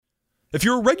If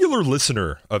you're a regular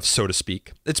listener of So to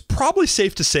Speak, it's probably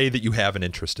safe to say that you have an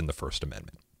interest in the First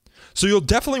Amendment. So you'll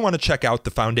definitely want to check out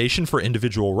the Foundation for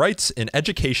Individual Rights in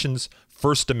Education's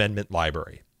First Amendment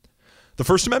Library. The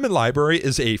First Amendment Library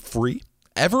is a free,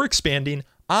 ever-expanding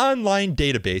online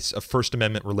database of First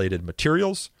Amendment-related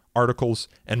materials, articles,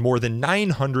 and more than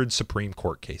 900 Supreme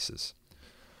Court cases.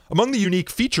 Among the unique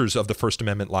features of the First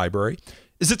Amendment Library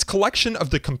is its collection of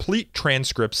the complete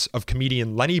transcripts of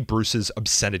comedian Lenny Bruce's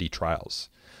obscenity trials.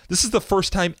 This is the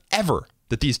first time ever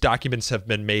that these documents have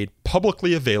been made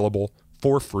publicly available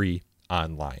for free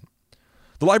online.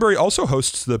 The library also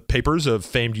hosts the papers of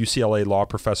famed UCLA law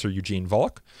professor Eugene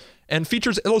Volokh and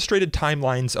features illustrated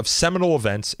timelines of seminal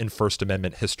events in First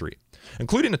Amendment history,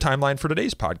 including a timeline for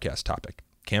today's podcast topic,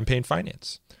 campaign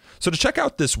finance. So to check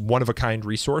out this one-of-a-kind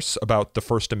resource about the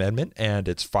First Amendment and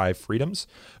its 5 freedoms,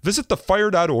 visit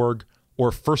thefire.org or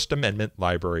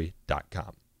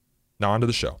firstamendmentlibrary.com. Now on to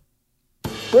the show.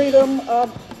 Freedom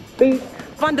of speech.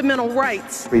 Fundamental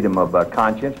rights. Freedom of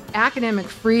conscience. Academic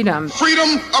freedom.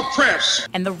 Freedom of press.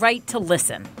 And the right to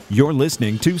listen. You're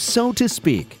listening to So to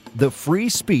Speak, the free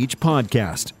speech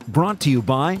podcast, brought to you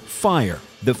by FIRE,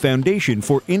 the Foundation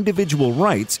for Individual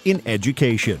Rights in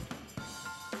Education.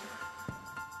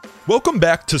 Welcome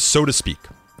back to So to Speak,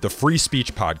 the free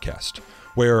speech podcast,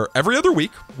 where every other week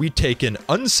we take an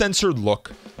uncensored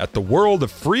look at the world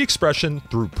of free expression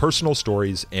through personal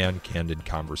stories and candid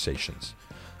conversations.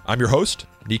 I'm your host,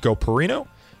 Nico Perino,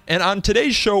 and on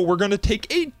today's show we're going to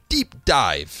take a deep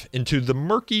dive into the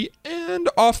murky and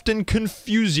often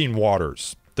confusing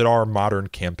waters that are modern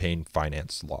campaign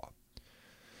finance law.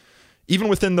 Even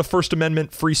within the First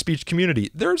Amendment free speech community,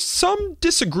 there's some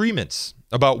disagreements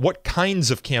about what kinds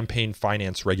of campaign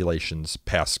finance regulations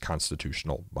pass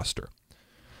constitutional muster.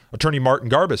 Attorney Martin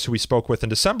Garbus, who we spoke with in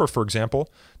December, for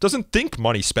example, doesn't think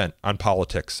money spent on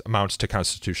politics amounts to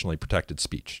constitutionally protected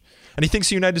speech. And he thinks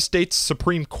the United States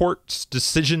Supreme Court's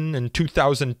decision in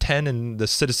 2010 in the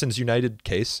Citizens United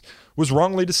case was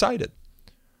wrongly decided.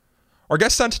 Our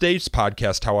guest on today's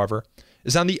podcast, however,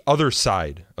 is on the other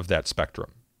side of that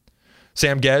spectrum.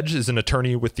 Sam Gedge is an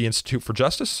attorney with the Institute for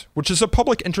Justice, which is a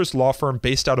public interest law firm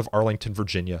based out of Arlington,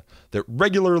 Virginia, that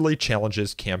regularly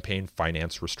challenges campaign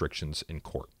finance restrictions in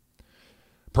court.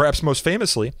 Perhaps most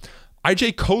famously,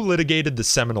 IJ co-litigated the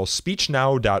seminal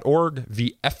SpeechNow.org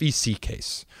v. FEC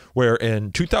case, where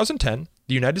in 2010,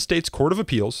 the United States Court of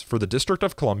Appeals for the District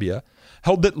of Columbia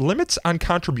held that limits on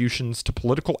contributions to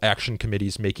political action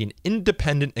committees making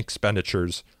independent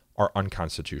expenditures are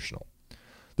unconstitutional.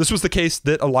 This was the case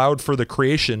that allowed for the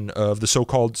creation of the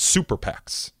so-called super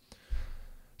PACs.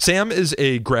 Sam is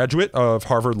a graduate of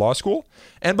Harvard Law School,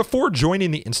 and before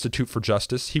joining the Institute for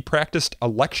Justice, he practiced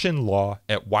election law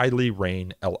at Wiley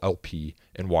Rein LLP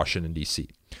in Washington, D.C.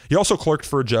 He also clerked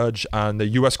for a judge on the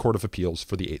U.S. Court of Appeals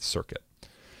for the 8th Circuit.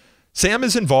 Sam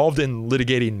is involved in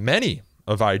litigating many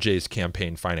of IJ's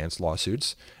campaign finance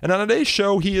lawsuits, and on today's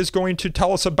show, he is going to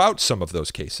tell us about some of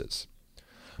those cases.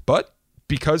 But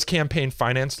because campaign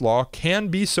finance law can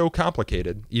be so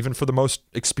complicated, even for the most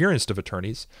experienced of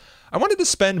attorneys, I wanted to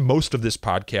spend most of this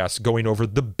podcast going over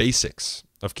the basics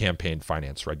of campaign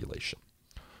finance regulation.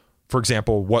 For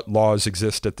example, what laws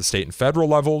exist at the state and federal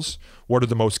levels, what are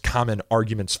the most common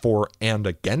arguments for and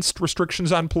against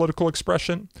restrictions on political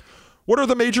expression, what are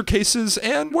the major cases,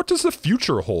 and what does the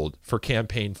future hold for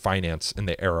campaign finance in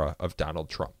the era of Donald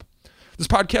Trump? This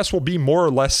podcast will be more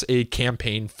or less a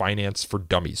campaign finance for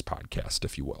dummies podcast,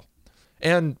 if you will.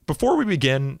 And before we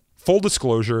begin, full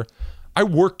disclosure, I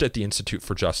worked at the Institute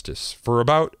for Justice for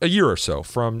about a year or so,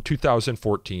 from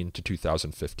 2014 to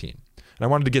 2015. And I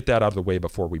wanted to get that out of the way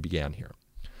before we began here.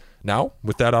 Now,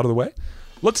 with that out of the way,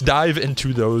 let's dive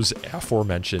into those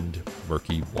aforementioned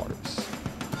murky waters.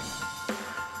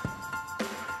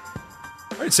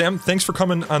 All right, Sam, thanks for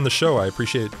coming on the show. I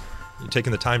appreciate you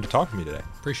taking the time to talk to me today.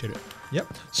 Appreciate it. Yep.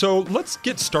 So let's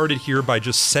get started here by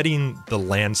just setting the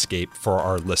landscape for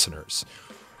our listeners.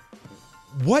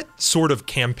 What sort of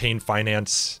campaign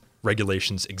finance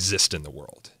regulations exist in the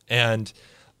world? And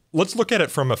let's look at it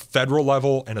from a federal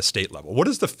level and a state level. What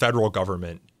does the federal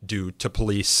government do to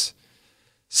police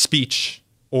speech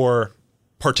or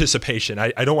participation?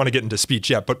 I don't want to get into speech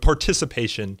yet, but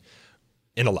participation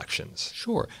in elections.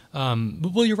 Sure.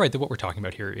 Well, you're right that what we're talking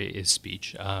about here is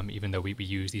speech, even though we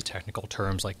use these technical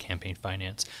terms like campaign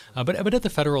finance. But at the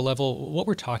federal level, what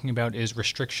we're talking about is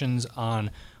restrictions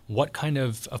on what kind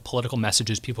of political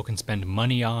messages people can spend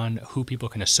money on, who people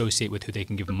can associate with, who they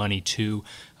can give money to,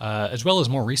 as well as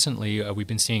more recently, we've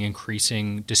been seeing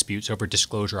increasing disputes over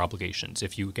disclosure obligations.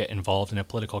 If you get involved in a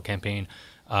political campaign,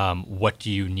 what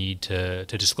do you need to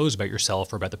disclose about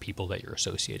yourself or about the people that you're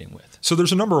associating with. So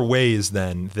there's a number of ways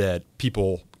then that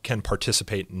people can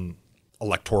participate in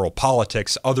electoral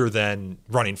politics other than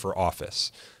running for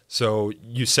office. So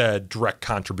you said direct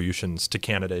contributions to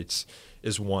candidates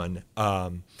is one.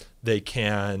 They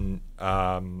can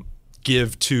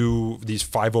give to these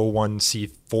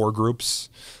 501c4 groups.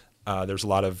 There's a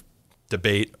lot of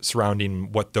debate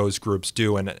surrounding what those groups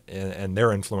do and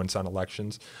their influence on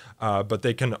elections. But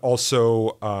they can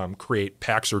also create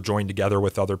PACs or join together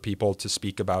with other people to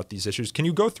speak about these issues. Can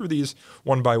you go through these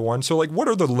one by one? So what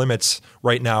are the limits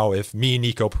right now if me,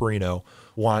 Nico Perino,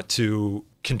 want to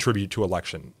contribute to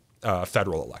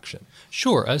federal election?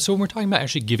 Sure. So when we're talking about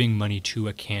actually giving money to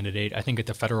a candidate, I think at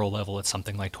the federal level it's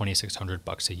something like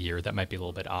 $2,600 a year. That might be a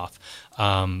little bit off.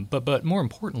 But more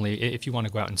importantly, if you want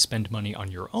to go out and spend money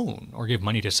on your own or give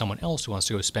money to someone else who wants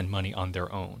to go spend money on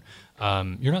their own,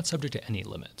 you're not subject to any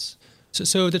limits.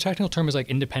 So the technical term is like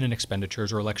independent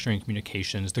expenditures or electioneering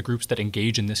communications. The groups that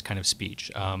engage in this kind of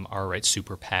speech are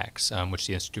super PACs, which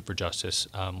the Institute for Justice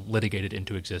litigated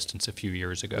into existence a few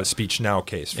years ago. The Speech Now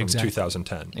case from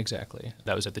 2010. Exactly.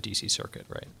 That was at the D.C. Circuit,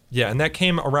 right? Yeah, and that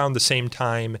came around the same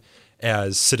time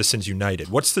as Citizens United.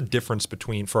 What's the difference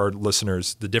between, for our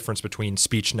listeners, the difference between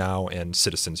Speech Now and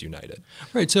Citizens United?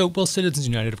 Right. So, well, Citizens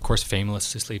United, of course,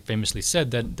 famously said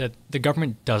that the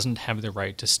government doesn't have the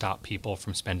right to stop people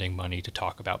from spending money to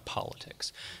talk about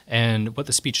politics. And what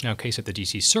the Speech Now case at the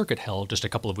D.C. Circuit held just a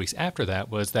couple of weeks after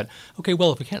that was that, okay,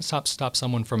 well, if we can't stop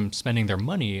someone from spending their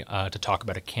money to talk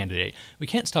about a candidate, we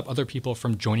can't stop other people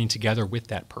from joining together with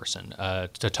that person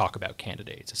to talk about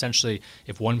candidates. Essentially,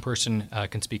 if one person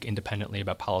can speak independently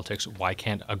about politics, why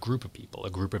can't a group of people, a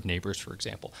group of neighbors, for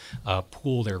example,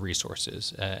 pool their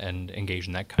resources and engage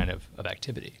in that kind of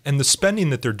activity? And the spending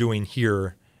that they're doing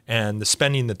here and the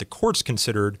spending that the courts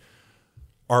considered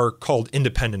are called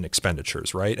independent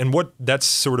expenditures, right? And that's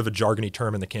sort of a jargony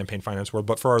term in the campaign finance world,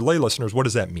 but for our lay listeners, what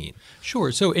does that mean?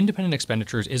 Sure. So independent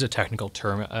expenditures is a technical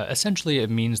term. Essentially, it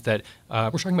means that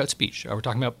we're talking about speech. We're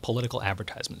talking about political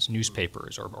advertisements,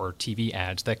 newspapers, or TV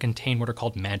ads that contain what are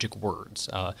called magic words.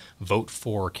 Vote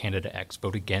for candidate X,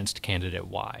 vote against candidate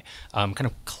Y. Kind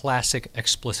of classic,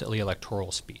 explicitly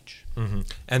electoral speech. Mm-hmm.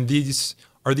 And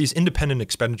are these independent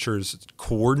expenditures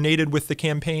coordinated with the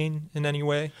campaign in any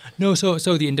way? No. So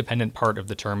the independent part of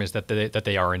the term is that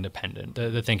they are independent.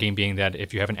 The thinking being that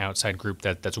if you have an outside group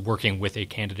that's working with a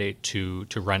candidate to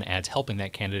run ads helping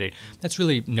that candidate, that's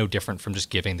really no different from just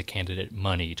giving the candidate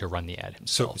money to run the ad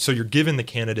himself. So you're giving the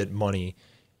candidate money,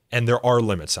 and there are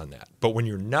limits on that. But when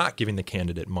you're not giving the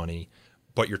candidate money,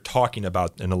 but you're talking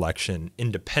about an election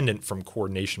independent from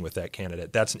coordination with that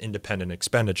candidate, that's an independent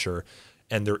expenditure.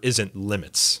 And there isn't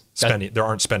limits spending. There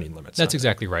aren't spending limits. That's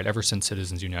exactly right. Ever since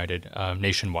Citizens United,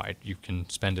 nationwide, you can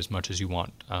spend as much as you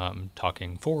want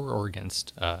talking for or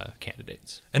against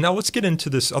candidates. And now let's get into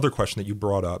this other question that you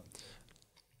brought up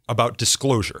about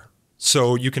disclosure.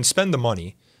 So you can spend the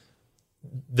money.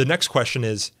 The next question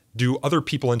is, do other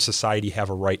people in society have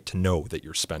a right to know that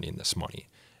you're spending this money?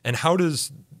 And how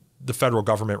does the federal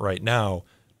government right now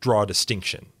draw a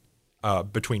distinction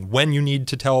between when you need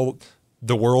to tell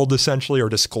the world essentially or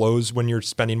disclose when you're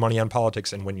spending money on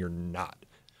politics and when you're not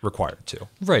required to?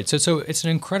 Right. So it's an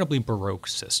incredibly Baroque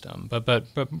system.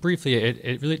 But briefly,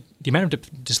 it really, the amount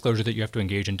of disclosure that you have to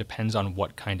engage in depends on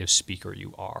what kind of speaker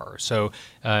you are. So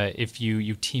if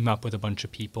you team up with a bunch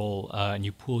of people and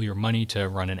you pool your money to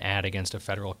run an ad against a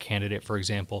federal candidate, for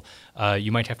example,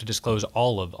 you might have to disclose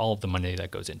all of the money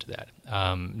that goes into that.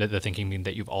 The thinking being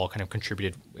that you've all kind of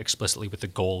contributed explicitly with the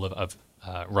goal of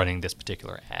running this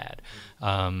particular ad.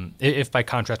 If by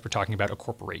contrast we're talking about a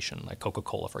corporation like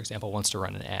Coca-Cola, for example, wants to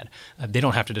run an ad, they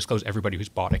don't have to disclose everybody who's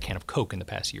bought a can of Coke in the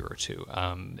past year or two.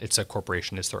 It's a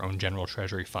corporation, it's their own general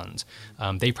treasury funds.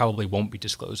 They probably won't be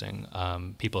disclosing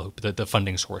people the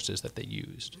funding sources that they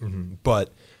used. Mm-hmm.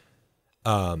 But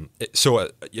so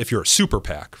if you're a super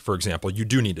PAC, for example, you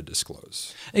do need to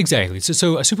disclose. Exactly.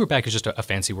 So a super PAC is just a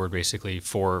fancy word, basically,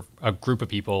 for a group of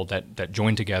people that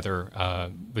join together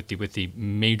with the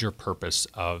major purpose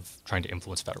of trying to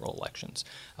influence federal elections.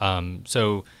 I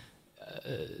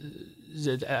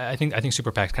think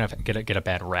super PACs kind of get a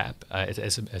bad rap.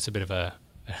 It's a bit of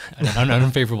an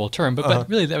unfavorable term, but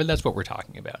really that's what we're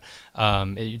talking about.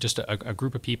 Just a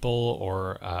group of people,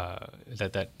 or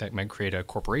that might create a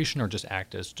corporation, or just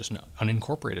act as just an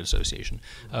unincorporated association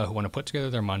who want to put together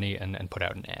their money and put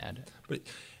out an ad.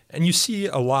 And you see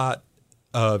a lot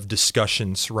of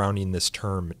discussion surrounding this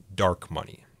term dark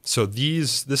money. So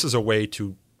this is a way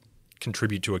to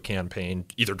contribute to a campaign,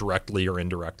 either directly or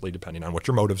indirectly, depending on what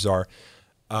your motives are,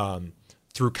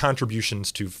 through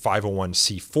contributions to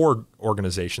 501c4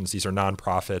 organizations. These are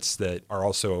nonprofits that are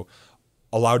also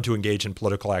allowed to engage in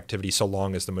political activity so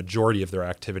long as the majority of their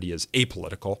activity is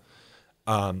apolitical.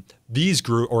 These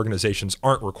organizations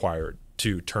aren't required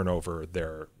to turn over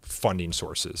their funding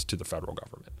sources to the federal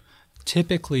government.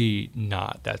 Typically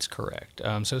not, that's correct.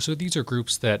 So these are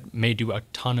groups that may do a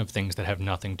ton of things that have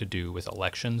nothing to do with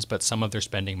elections, but some of their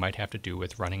spending might have to do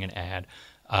with running an ad,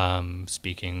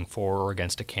 speaking for or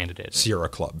against a candidate. Sierra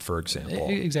Club, for example.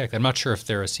 Exactly. I'm not sure if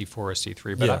they're a C4 or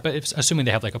C3, but assuming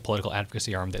they have like a political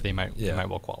advocacy arm, that they might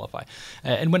well qualify.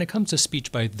 And when it comes to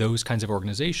speech by those kinds of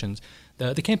organizations,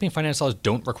 the campaign finance laws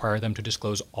don't require them to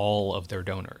disclose all of their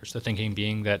donors. The thinking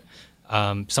being that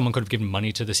someone could have given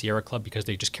money to the Sierra Club because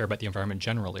they just care about the environment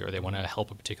generally, or they want to help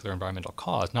a particular environmental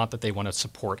cause, not that they want to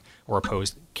support or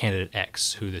oppose candidate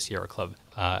X, who the Sierra Club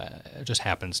just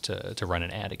happens to run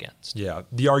an ad against. Yeah.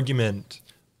 The argument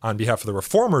on behalf of the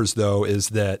reformers, though, is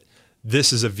that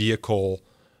this is a vehicle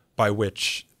by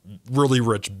which really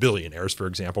rich billionaires, for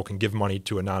example, can give money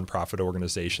to a nonprofit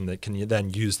organization that can then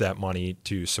use that money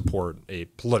to support a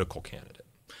political candidate.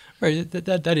 Right,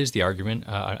 that is the argument.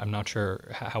 I'm not sure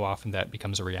how often that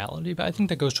becomes a reality, but I think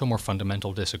that goes to a more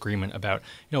fundamental disagreement about,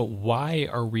 why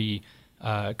are we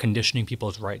conditioning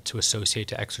people's right to associate,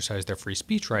 to exercise their free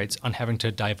speech rights on having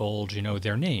to divulge,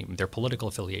 their name, their political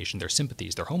affiliation, their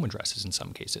sympathies, their home addresses in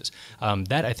some cases.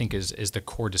 That, I think, is the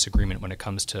core disagreement when it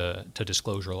comes to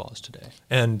disclosure laws today.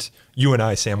 And you and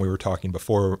I, Sam, we were talking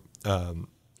before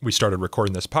we started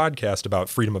recording this podcast about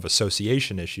freedom of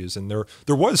association issues, and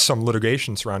there was some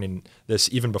litigation surrounding this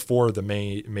even before the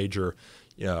major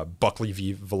Buckley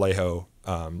v. Vallejo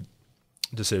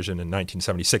decision in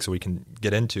 1976 that we can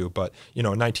get into. But, in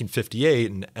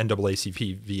 1958 in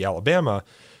NAACP v. Alabama,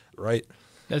 right?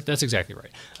 That's exactly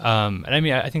right. And I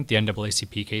mean, I think the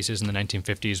NAACP cases in the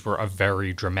 1950s were a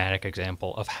very dramatic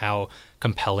example of how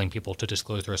compelling people to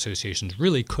disclose their associations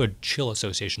really could chill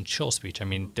association, chill speech. I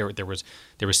mean, there was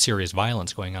serious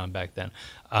violence going on back then.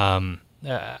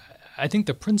 I think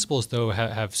the principles, though,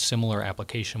 have similar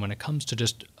application when it comes to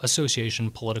just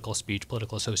association, political speech,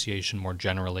 political association more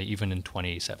generally, even in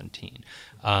 2017.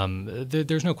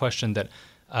 There's no question that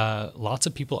lots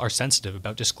of people are sensitive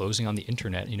about disclosing on the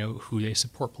internet, who they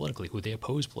support politically, who they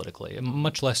oppose politically,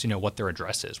 much less, what their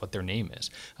address is, what their name is,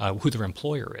 who their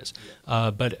employer is.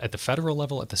 But at the federal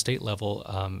level, at the state level,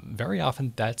 very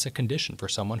often that's a condition for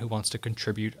someone who wants to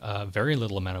contribute a very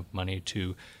little amount of money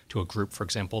to a group, for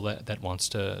example, that wants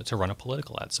to run a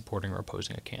political ad supporting or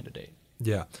opposing a candidate.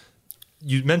 Yeah.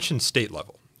 You mentioned state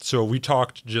level. So we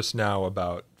talked just now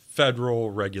about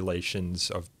federal regulations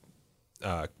of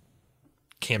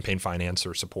campaign finance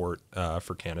or support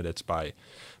for candidates by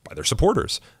their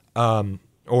supporters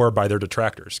or by their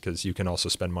detractors, because you can also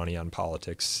spend money on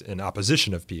politics in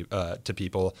opposition of to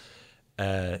people,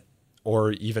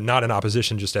 or even not in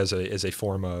opposition, just as a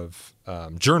form of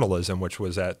journalism, which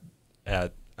was at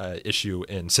issue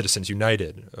in Citizens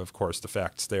United. Of course, the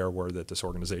facts there were that this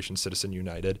organization, Citizen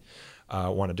United,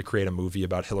 wanted to create a movie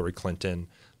about Hillary Clinton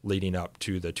leading up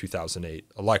to the 2008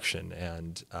 election,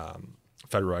 and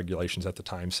federal regulations at the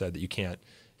time said that you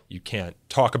can't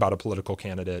talk about a political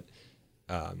candidate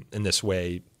in this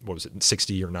way,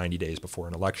 60 or 90 days before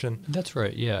an election? That's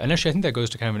right, yeah. And actually, I think that goes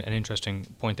to kind of an interesting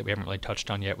point that we haven't really touched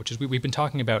on yet, which is we've been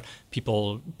talking about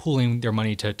people pooling their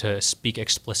money to speak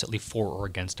explicitly for or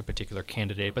against a particular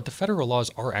candidate, but the federal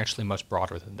laws are actually much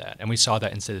broader than that, and we saw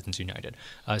that in Citizens United.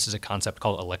 This is a concept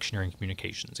called electioneering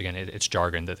communications. Again, it's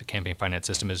jargon. The campaign finance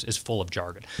system is full of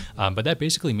jargon. But that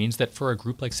basically means that for a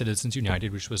group like Citizens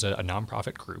United, which was a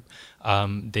nonprofit group,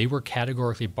 they were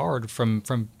categorically barred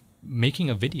from making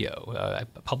a video,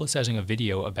 publicizing a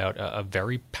video about a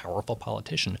very powerful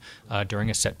politician during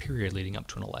a set period leading up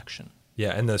to an election.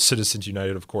 Yeah, and the Citizens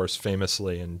United, of course,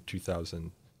 famously in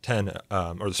 2010,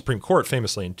 or the Supreme Court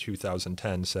famously in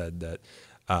 2010 said that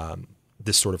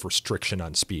this sort of restriction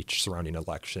on speech surrounding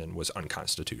election was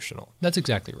unconstitutional. That's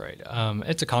exactly right.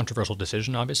 It's a controversial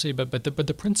decision, obviously, but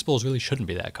the principles really shouldn't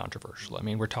be that controversial. I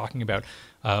mean, we're talking about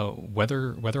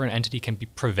whether an entity can be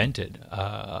prevented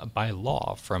by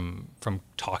law from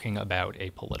talking about a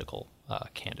political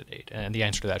candidate, and the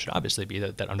answer to that should obviously be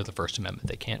that under the First Amendment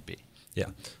they can't be.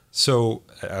 Yeah. So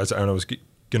as I was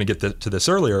going to get to this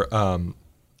earlier,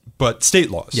 but state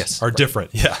laws are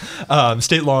different. Yeah,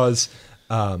 state laws.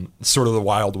 Sort of the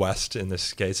Wild West in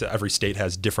this case. Every state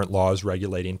has different laws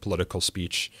regulating political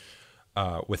speech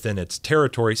within its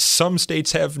territory. Some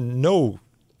states have no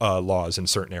laws in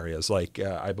certain areas, like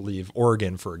I believe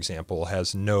Oregon, for example,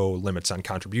 has no limits on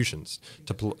contributions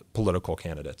to political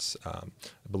candidates. I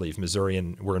believe Missouri,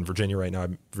 and we're in Virginia right now,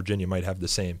 Virginia might have the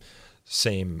same.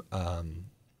 same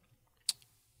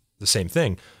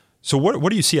thing. So what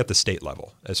do you see at the state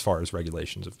level as far as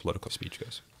regulations of political speech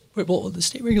goes? Right, well, the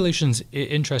state regulation's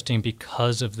interesting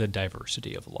because of the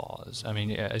diversity of laws. I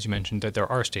mean, as you mentioned, that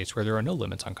there are states where there are no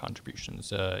limits on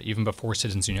contributions. Even before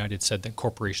Citizens United said that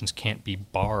corporations can't be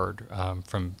barred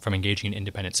from engaging in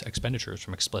independent expenditures,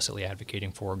 from explicitly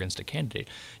advocating for or against a candidate,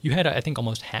 you had, I think,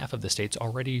 almost half of the states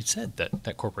already said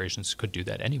that corporations could do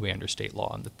that anyway under state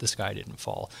law, and that the sky didn't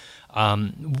fall.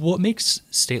 What makes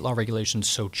state law regulations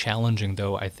so challenging,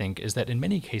 though, I think, is that in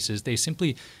many cases they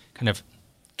simply kind of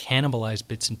cannibalize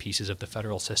bits and pieces of the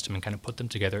federal system and kind of put them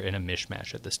together in a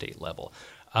mishmash at the state level.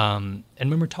 And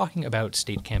when we're talking about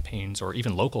state campaigns or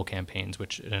even local campaigns,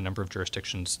 which in a number of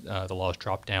jurisdictions the laws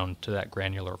drop down to that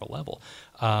granular of a level,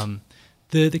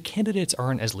 the candidates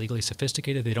aren't as legally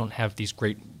sophisticated. They don't have these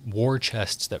great war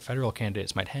chests that federal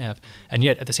candidates might have. And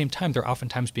yet, at the same time, they're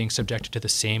oftentimes being subjected to the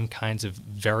same kinds of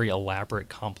very elaborate,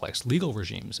 complex legal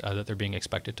regimes that they're being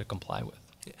expected to comply with.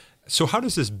 So how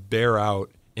does this bear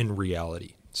out in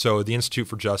reality? So the Institute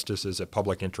for Justice is a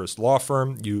public interest law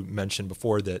firm. You mentioned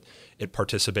before that it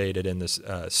participated in this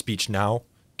Speech Now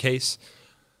case.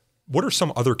 What are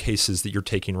some other cases that you're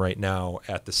taking right now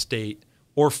at the state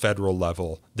or federal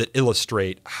level that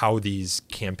illustrate how these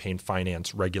campaign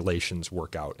finance regulations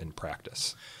work out in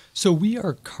practice? So we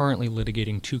are currently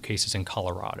litigating two cases in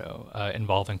Colorado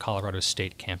involving Colorado's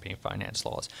state campaign finance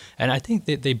laws. And I think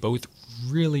that they both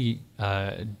really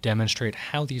demonstrate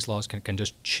how these laws can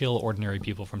just chill ordinary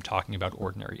people from talking about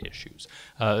ordinary issues.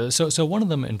 So one of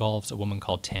them involves a woman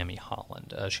called Tammy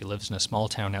Holland. She lives in a small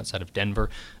town outside of Denver.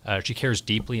 She cares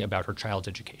deeply about her child's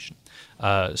education.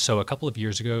 So a couple of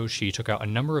years ago, she took out a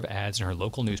number of ads in her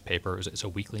local newspaper. It's a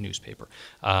weekly newspaper,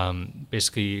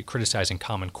 basically criticizing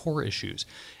Common Core issues.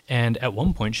 And at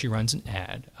one point, she runs an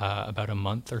ad about a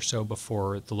month or so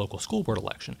before the local school board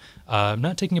election,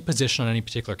 not taking a position on any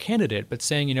particular candidate, but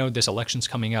saying, this election's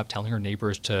coming up, telling her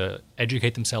neighbors to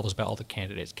educate themselves about all the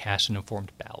candidates, cast an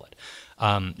informed ballot.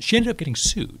 She ended up getting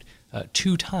sued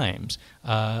 2 times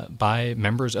by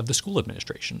members of the school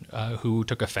administration who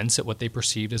took offense at what they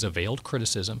perceived as a veiled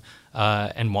criticism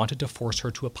and wanted to force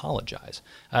her to apologize.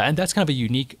 And that's kind of a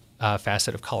unique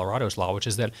facet of Colorado's law, which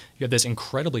is that you have this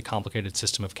incredibly complicated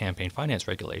system of campaign finance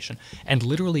regulation, and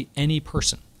literally any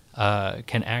person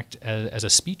can act as a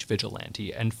speech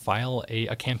vigilante and file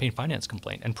a campaign finance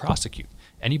complaint and prosecute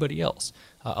anybody else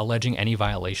alleging any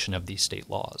violation of these state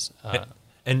laws.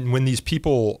 And when these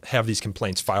people have these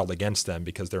complaints filed against them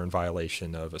because they're in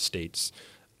violation of a state's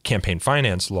campaign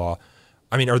finance law,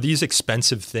 I mean, are these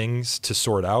expensive things to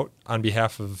sort out on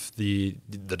behalf of the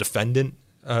defendant,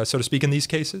 so to speak, in these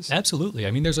cases? Absolutely.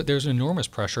 I mean, there's an enormous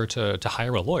pressure to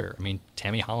hire a lawyer. I mean,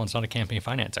 Tammy Holland's not a campaign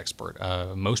finance expert.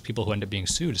 Most people who end up being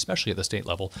sued, especially at the state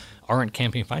level, aren't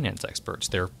campaign finance experts.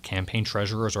 They're campaign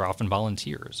treasurers or often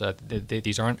volunteers.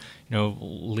 These aren't,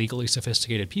 legally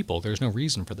sophisticated people. There's no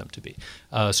reason for them to be.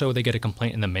 So they get a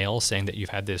complaint in the mail saying that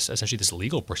you've had this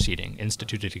legal proceeding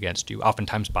instituted against you,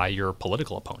 oftentimes by your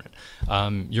political opponent.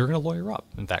 You're going to lawyer up,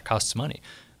 and that costs money.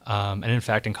 And in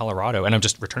fact, in Colorado, and I'm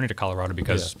just returning to Colorado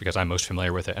because I'm most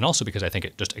familiar with it, and also because I think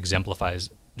it just exemplifies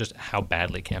just how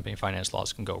badly campaign finance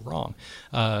laws can go wrong.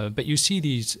 But you see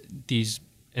these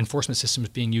enforcement systems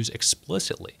being used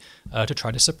explicitly to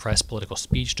try to suppress political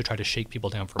speech, to try to shake people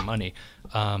down for money.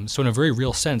 So in a very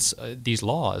real sense, these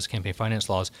laws, campaign finance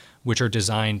laws, which are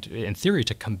designed in theory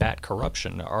to combat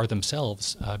corruption, are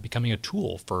themselves becoming a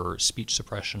tool for speech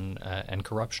suppression and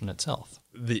corruption itself.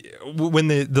 When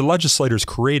the legislators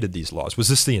created these laws, was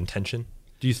this the intention,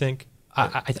 do you think?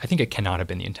 I think it cannot have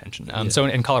been the intention. So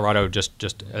in Colorado,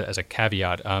 just as a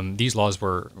caveat, these laws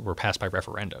were passed by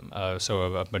referendum.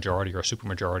 So a majority or a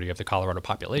supermajority of the Colorado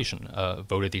population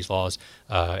voted these laws,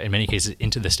 in many cases,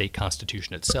 into the state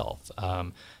constitution itself.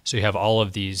 So you have all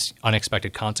of these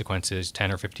unexpected consequences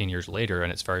 10 or 15 years later,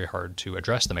 and it's very hard to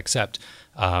address them except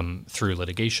through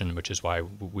litigation, which is why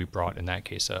we brought, in that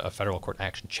case, a federal court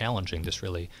action challenging this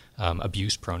really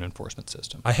abuse-prone enforcement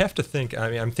system. I have to think,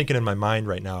 I'm thinking in my mind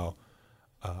right now,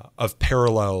 of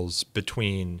parallels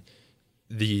between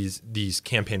these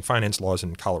campaign finance laws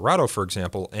in Colorado, for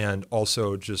example, and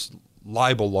also just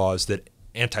libel laws that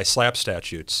anti-SLAPP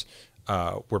statutes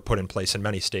were put in place in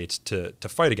many states to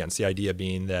fight against. The idea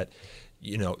being that,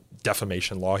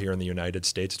 defamation law here in the United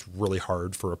States, it's really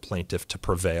hard for a plaintiff to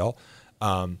prevail.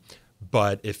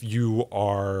 But if you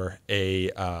are a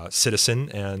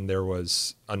citizen and there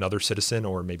was another citizen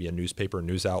or maybe a newspaper or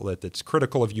news outlet that's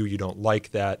critical of you, you don't like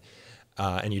that,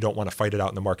 and you don't want to fight it out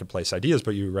in the marketplace ideas,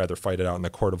 but you rather fight it out in the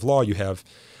court of law, you have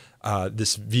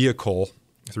this vehicle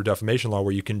through defamation law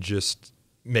where you can just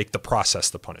make the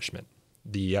process the punishment.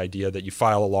 the idea that you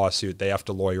file a lawsuit, they have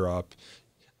to lawyer up,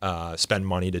 spend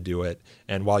money to do it.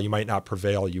 And while you might not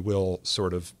prevail, you will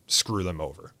sort of screw them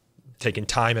over, taking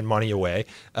time and money away.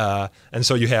 And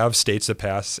so you have states that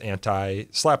pass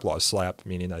anti-SLAPP laws. SLAPP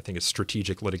meaning, I think, it's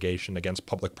strategic litigation against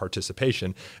public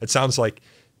participation. It sounds like,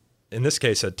 in this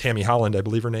case, Tammy Holland, I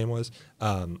believe her name was,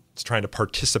 is trying to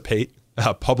participate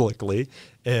publicly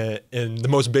in the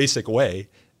most basic way,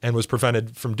 and was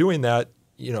prevented from doing that,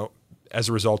 as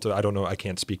a result of, I don't know, I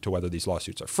can't speak to whether these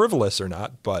lawsuits are frivolous or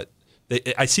not, but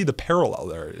I see the parallel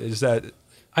there. Is that...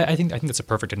 I think that's a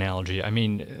perfect analogy. I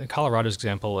mean, Colorado's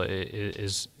example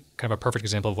is kind of a perfect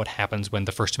example of what happens when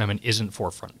the First Amendment isn't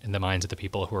forefront in the minds of the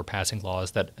people who are passing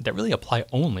laws that really apply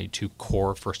only to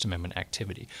core First Amendment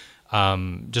activity.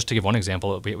 Just to give one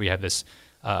example, we have this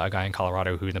a guy in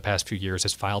Colorado who in the past few years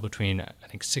has filed between, I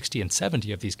think, 60 and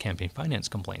 70 of these campaign finance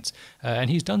complaints.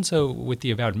 And he's done so with the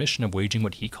avowed mission of waging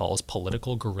what he calls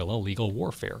political guerrilla legal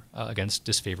warfare against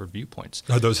disfavored viewpoints.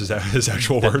 Are those his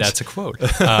actual words? That's a quote.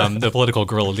 The political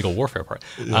guerrilla legal warfare part.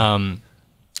 Yeah.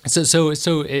 So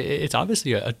it's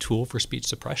obviously a tool for speech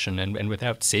suppression, and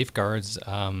without safeguards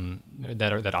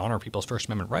that honor people's First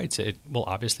Amendment rights, it will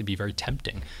obviously be very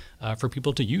tempting for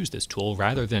people to use this tool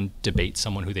rather than debate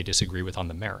someone who they disagree with on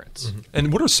the merits. Mm-hmm.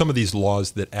 And what are some of these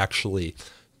laws that actually?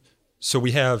 So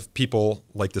we have people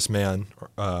like this man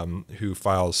who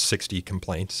files 60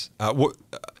 complaints,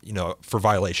 for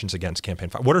violations against campaign.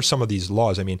 What are some of these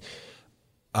laws? I mean,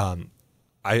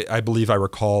 I believe I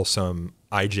recall some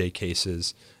IJ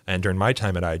cases, and during my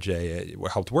time at IJ,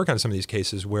 I helped work on some of these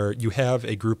cases where you have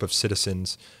a group of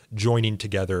citizens joining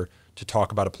together to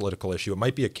talk about a political issue. It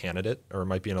might be a candidate or it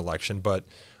might be an election, but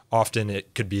often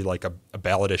it could be like a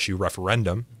ballot issue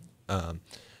referendum.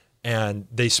 And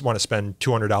they want to spend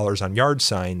 $200 on yard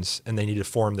signs, and they need to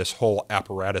form this whole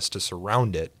apparatus to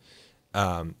surround it,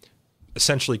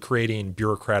 essentially creating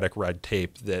bureaucratic red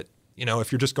tape that,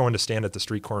 if you're just going to stand at the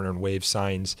street corner and wave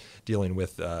signs dealing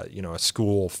with, a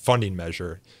school funding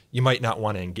measure, you might not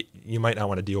want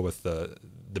to deal with the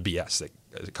BS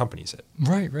that accompanies it.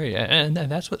 Right. And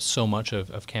that's what so much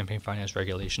of campaign finance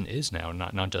regulation is now,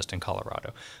 not just in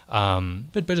Colorado.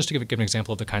 But just to give an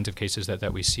example of the kinds of cases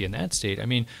that we see in that state, I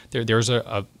mean, there's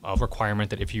a requirement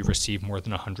that if you receive more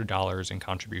than $100 in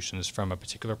contributions from a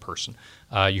particular person,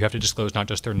 you have to disclose not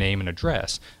just their name and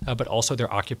address, but also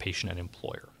their occupation and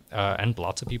employer. And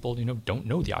lots of people, don't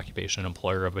know the occupation and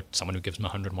employer of someone who gives them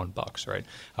 $101, right?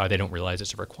 They don't realize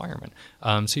it's a requirement.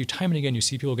 So time and again, you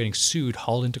see people getting sued,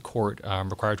 hauled into court,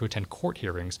 required to attend court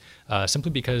hearings,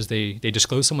 simply because they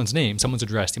disclosed someone's name, someone's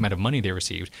address, the amount of money they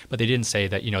received, but they didn't say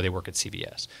that, they work at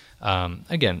CVS.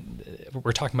 Again,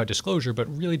 we're talking about disclosure,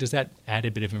 but really, does that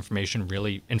added bit of information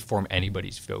really inform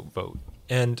anybody's vote?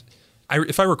 And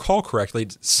if I recall correctly,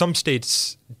 some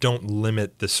states don't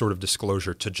limit this sort of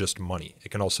disclosure to just money.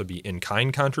 It can also be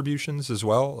in-kind contributions as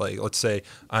well. Like, let's say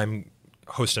I'm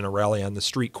hosting a rally on the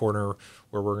street corner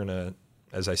where we're going to,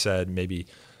 as I said, maybe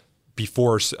be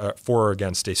for or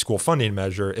against a school funding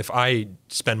measure. If I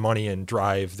spend money and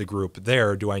drive the group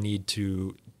there, do I need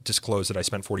to disclose that I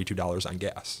spent $42 on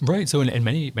gas? Right. So in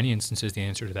many instances, the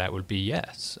answer to that would be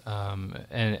yes.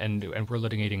 And we're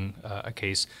litigating a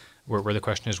case where the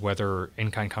question is whether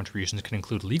in-kind contributions can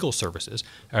include legal services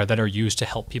that are used to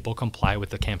help people comply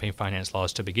with the campaign finance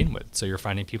laws to begin with. So you're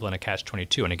finding people in a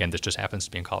catch-22, and again, this just happens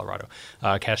to be in Colorado,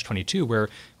 catch-22,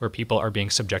 where people are being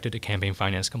subjected to campaign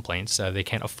finance complaints. They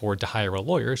can't afford to hire a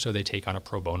lawyer, so they take on a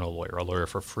pro bono lawyer, a lawyer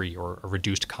for free, or a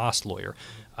reduced cost lawyer.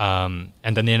 And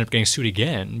then they end up getting sued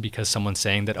again because someone's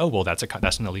saying that,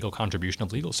 that's an illegal contribution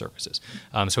of legal services.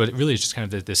 So it really is just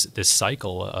kind of this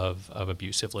cycle of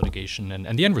abusive litigation,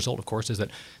 and the end result, of course, is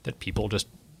that people just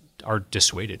are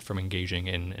dissuaded from engaging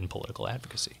in political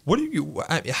advocacy.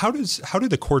 How do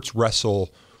the courts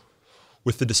wrestle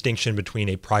with the distinction between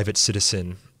a private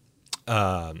citizen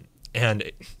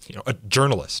and a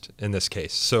journalist in this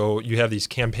case? So you have these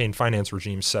campaign finance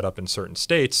regimes set up in certain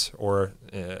states, or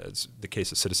it's the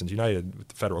case of Citizens United with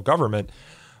the federal government,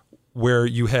 where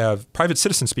you have private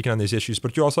citizens speaking on these issues,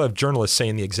 but you also have journalists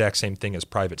saying the exact same thing as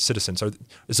private citizens.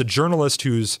 Is a journalist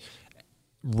who's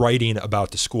writing about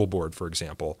the school board, for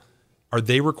example, are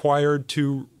they required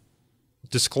to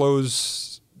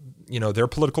disclose, their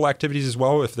political activities as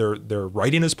well if their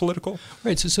writing is political?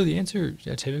 Right. So the answer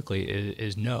typically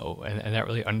is no, and that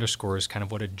really underscores kind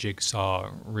of what a jigsaw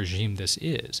regime this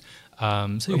is.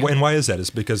 And why is that? Is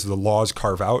it because the laws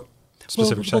carve out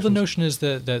specific Well, the sections? notion is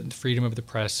that freedom of the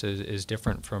press is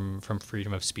different from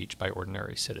freedom of speech by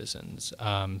ordinary citizens.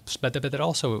 But that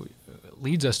also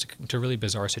leads us to really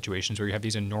bizarre situations where you have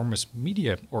these enormous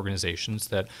media organizations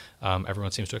that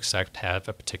everyone seems to accept have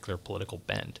a particular political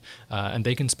bent. And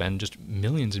they can spend just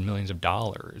millions and millions of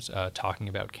dollars talking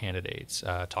about candidates,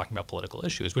 talking about political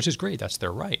issues, which is great. That's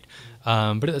their right.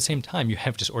 But at the same time, you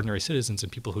have just ordinary citizens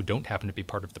and people who don't happen to be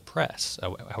part of the press,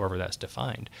 however that's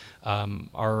defined,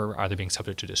 are either being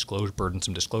subject to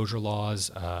burdensome disclosure laws.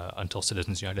 Until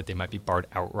Citizens United, they might be barred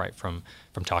outright from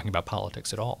talking about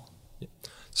politics at all.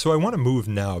 So I want to move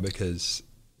now because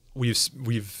we've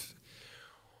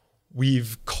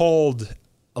called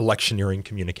electioneering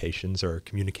communications or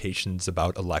communications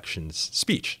about elections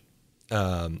speech.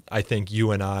 I think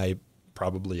you and I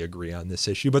probably agree on this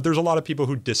issue, but there's a lot of people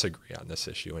who disagree on this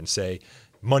issue and say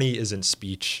money isn't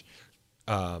speech.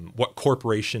 What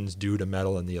corporations do to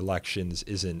meddle in the elections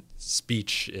isn't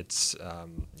speech. It's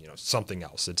something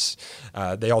else. It's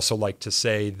they also like to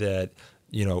say that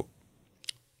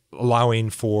allowing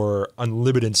for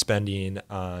unlimited spending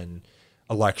on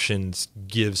elections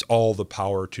gives all the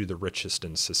power to the richest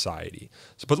in society.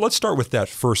 But let's start with that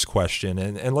first question,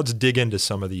 and let's dig into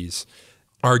some of these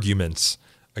arguments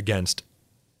against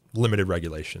limited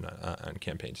regulation on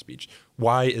campaign speech.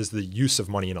 Why is the use of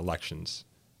money in elections,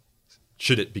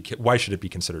 why should it be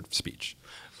considered speech?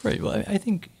 Right. Well, I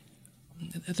think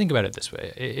about it this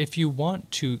way. If you want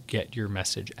to get your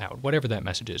message out, whatever that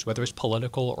message is, whether it's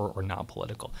political or not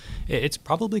political, it's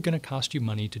probably going to cost you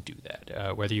money to do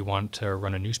that. Whether you want to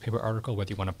run a newspaper article,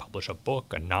 whether you want to publish a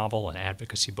book, a novel, an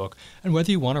advocacy book, and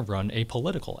whether you want to run a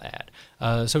political ad.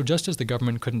 So just as the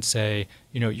government couldn't say,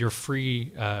 you're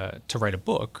free to write a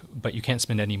book, but you can't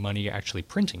spend any money actually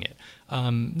printing it,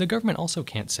 the government also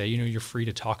can't say, you're free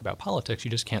to talk about politics, you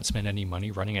just can't spend any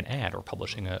money running an ad or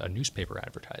publishing a newspaper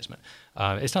advertisement.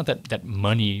 It's not that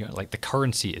money, like the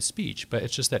currency, is speech, but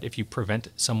it's just that if you prevent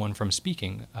someone from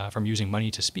speaking, from using money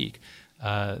to speak,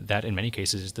 that in many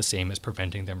cases is the same as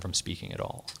preventing them from speaking at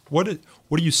all. What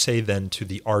do you say then to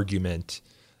the argument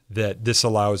that this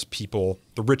allows people,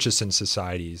 the richest in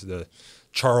societies, the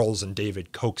Charles and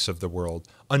David Kochs of the world,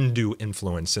 undue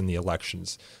influence in the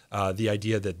elections? The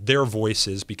idea that their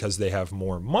voices, because they have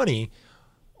more money,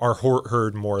 are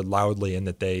heard more loudly and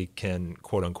that they can,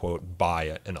 quote unquote,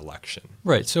 buy an election.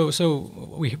 Right. So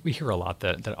we hear a lot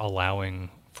that allowing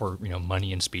for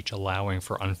money in speech, allowing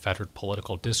for unfettered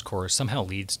political discourse somehow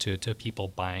leads to people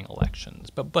buying elections.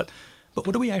 But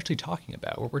what are we actually talking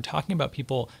about? We're talking about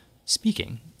people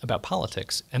speaking about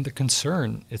politics, and the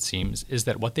concern, it seems, is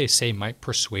that what they say might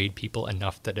persuade people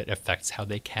enough that it affects how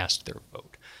they cast their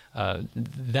vote.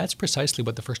 That's precisely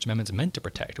what the First Amendment is meant to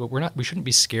protect. We shouldn't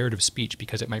be scared of speech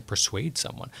because it might persuade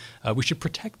someone. We should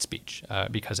protect speech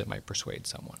because it might persuade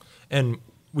someone. And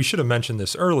we should have mentioned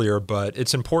this earlier, but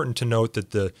it's important to note that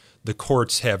the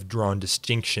courts have drawn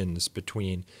distinctions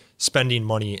between spending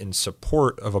money in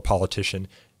support of a politician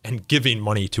and giving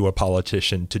money to a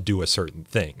politician to do a certain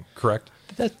thing, correct?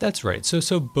 That's right.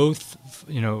 So both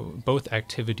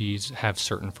activities have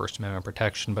certain First Amendment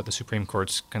protection, but the Supreme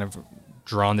Court's kind of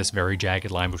drawn this very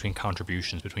jagged line between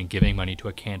contributions, between giving money to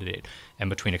a candidate, and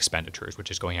between expenditures,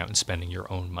 which is going out and spending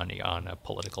your own money on a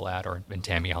political ad, or in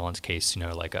Tammy Holland's case,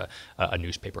 like a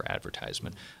newspaper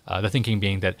advertisement. The thinking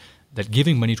being that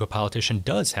giving money to a politician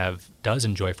does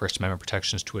enjoy First Amendment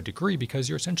protections to a degree because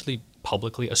you're essentially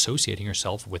publicly associating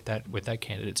yourself with that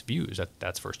candidate's views.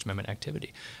 That's First Amendment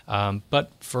activity.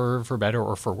 But for better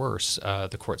or for worse,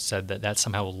 the court said that that's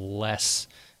somehow less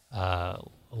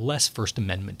First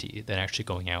Amendment-y than actually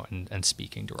going out and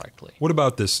speaking directly. What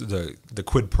about the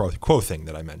quid pro quo thing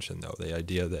that I mentioned, though? The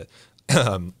idea that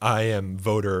I am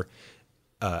voter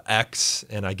X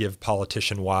and I give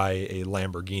politician Y a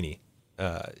Lamborghini.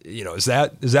 Is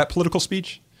that political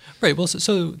speech? Right. Well,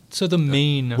 so the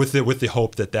main with the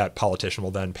hope that politician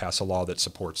will then pass a law that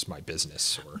supports my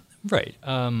business or. Right.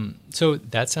 So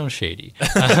that sounds shady,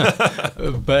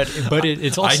 but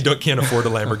it's also I can't afford a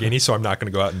Lamborghini, so I'm not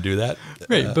going to go out and do that.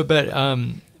 Right.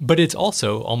 But it's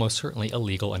also almost certainly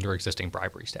illegal under existing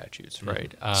bribery statutes.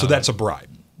 Right. So that's a bribe.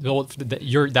 Well,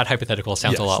 that hypothetical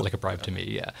sounds a lot like a bribe to me.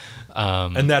 Yeah.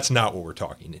 And that's not what we're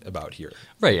talking about here.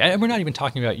 Right. And we're not even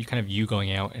talking about you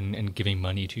going out and giving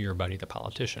money to your buddy, the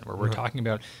politician. We're talking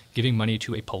about giving money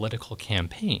to a political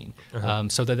campaign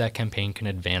so that campaign can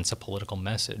advance a political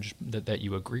message that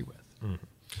you agree with.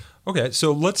 Okay.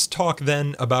 So let's talk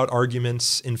then about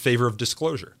arguments in favor of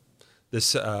disclosure.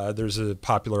 There's a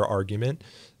popular argument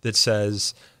that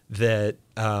says that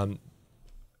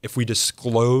if we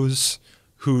disclose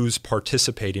who's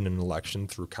participating in an election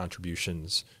through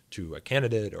contributions to a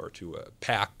candidate or to a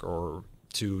PAC or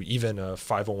to even a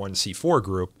 501c4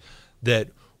 group, that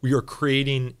we are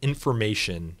creating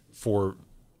information for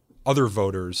other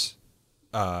voters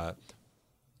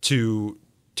to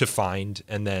find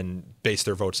and then base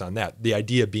their votes on that. The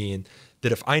idea being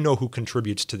that if I know who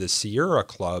contributes to the Sierra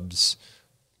Club's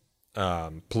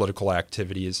political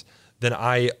activities, then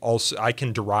I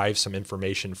can derive some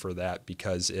information for that,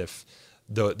 because if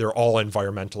they're all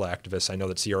environmental activists, I know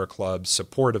that Sierra Club's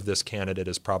support of this candidate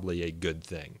is probably a good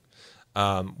thing.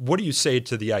 What do you say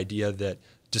to the idea that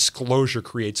disclosure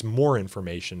creates more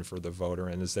information for the voter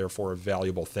and is therefore a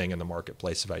valuable thing in the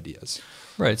marketplace of ideas?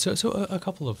 Right. So a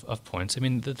couple of points. I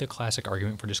mean, the classic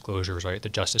argument for disclosure is, right, the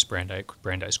Justice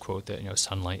Brandeis quote that,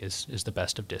 sunlight is the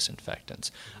best of disinfectants.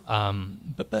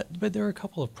 But there are a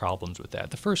couple of problems with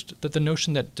that. The first, that the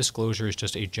notion that disclosure is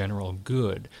just a general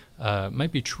good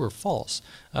might be true or false,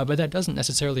 but that doesn't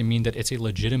necessarily mean that it's a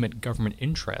legitimate government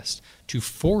interest to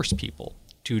force people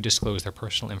to disclose their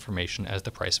personal information as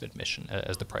the price of admission,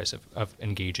 as the price of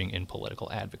engaging in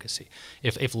political advocacy.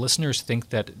 If listeners think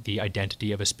that the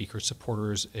identity of a speaker's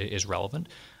supporters is relevant,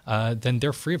 then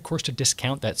they're free, of course, to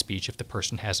discount that speech if the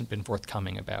person hasn't been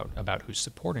forthcoming about who's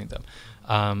supporting them.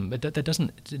 But that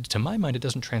doesn't, to my mind, it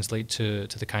doesn't translate to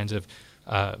the kinds of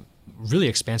really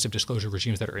expansive disclosure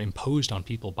regimes that are imposed on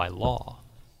people by law.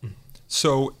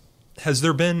 So has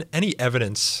there been any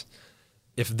evidence,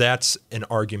 if that's an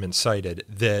argument cited,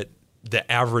 that the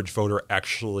average voter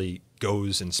actually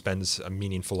goes and spends a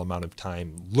meaningful amount of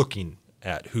time looking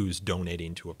at who's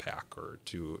donating to a PAC or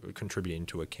to contributing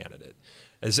to a candidate?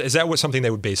 Is that something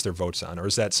they would base their votes on? Or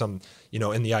is that some,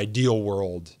 in the ideal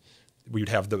world, we would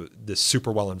have this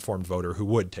super well-informed voter who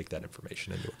would take that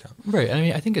information into account? Right. I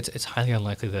mean, I think it's highly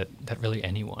unlikely that really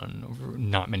anyone,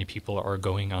 not many people, are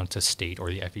going onto state or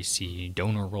the FEC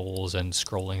donor rolls and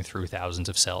scrolling through thousands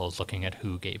of cells looking at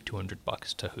who gave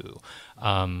 $200 to who.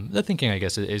 The thinking, I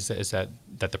guess, is that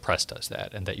the press does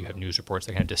that, and that you have news reports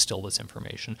that kind of distill this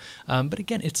information. But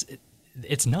again,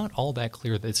 it's not all that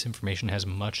clear that this information has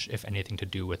much, if anything, to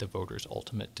do with the voter's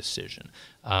ultimate decision.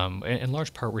 In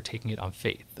large part, we're taking it on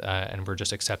faith, and we're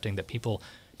just accepting that people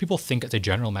think as a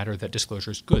general matter that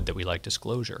disclosure is good, that we like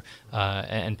disclosure.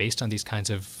 And based on these kinds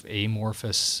of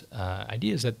amorphous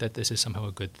ideas that this is somehow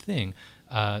a good thing,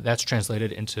 that's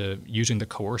translated into using the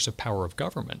coercive power of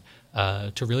government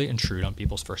to really intrude on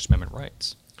people's First Amendment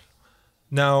rights.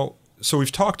 Now, so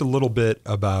we've talked a little bit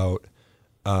about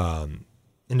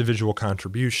individual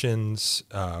contributions,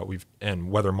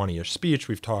 and whether money is speech.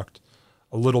 We've talked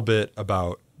a little bit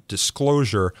about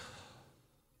disclosure.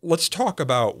 Let's talk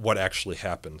about what actually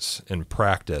happens in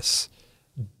practice.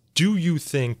 Do you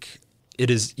think it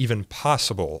is even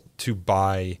possible to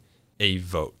buy a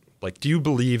vote? Like, do you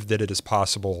believe that it is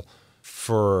possible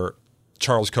for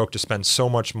Charles Koch to spend so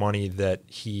much money that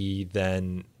he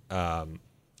then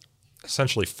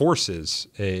essentially forces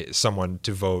someone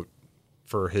to vote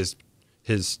for his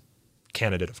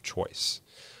candidate of choice?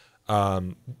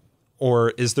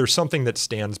 Or is there something that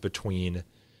stands between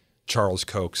Charles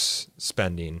Koch's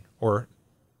spending, or,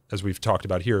 as we've talked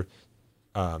about here,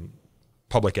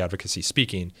 public advocacy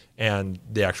speaking, and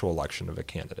the actual election of a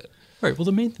candidate? Right. Well,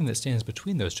 the main thing that stands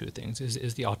between those two things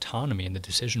is the autonomy and the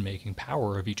decision-making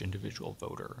power of each individual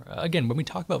voter. Again, when we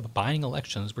talk about buying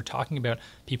elections, we're talking about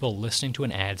people listening to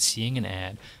an ad, seeing an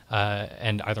ad,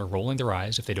 and either rolling their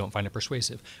eyes if they don't find it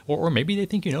persuasive, or maybe they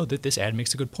think, that this ad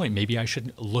makes a good point. Maybe I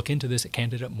should look into this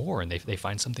candidate more, and they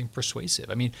find something persuasive.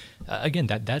 I mean, again,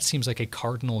 that seems like a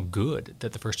cardinal good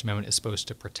that the First Amendment is supposed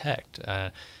to protect,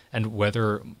 and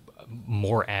whether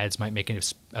more ads might make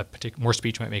more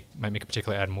speech might make a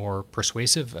particular ad more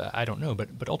persuasive, I don't know.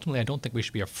 But ultimately, I don't think we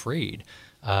should be afraid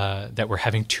that we're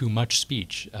having too much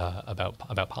speech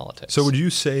about politics. So would you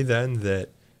say then that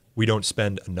we don't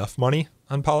spend enough money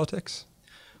on politics?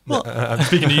 Well, I'm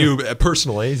speaking to you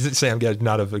personally, Sam,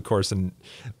 not of course, and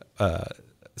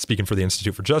speaking for the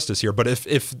Institute for Justice here. But if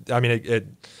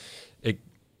it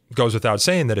goes without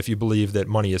saying that if you believe that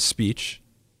money is speech,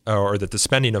 or that the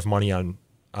spending of money on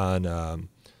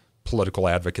political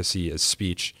advocacy is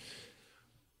speech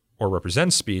or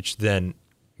represents speech, then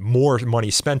more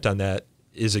money spent on that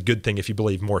is a good thing if you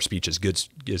believe more speech is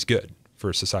good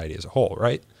for society as a whole,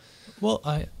 right? Well,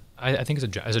 I think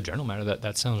as a general matter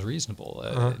that sounds reasonable.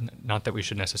 Not that we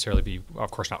should necessarily be,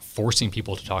 of course, not forcing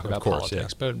people to talk about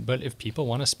politics, yeah. But if people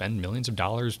want to spend millions of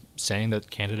dollars saying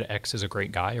that candidate X is a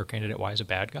great guy or candidate Y is a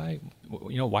bad guy,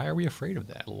 why are we afraid of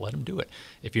that? Let them do it.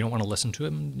 If you don't want to listen to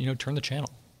him, turn the channel.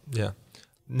 Yeah.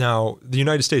 Now, the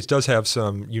United States does have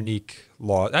some unique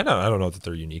laws. I don't know that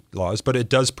they're unique laws, but it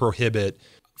does prohibit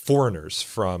foreigners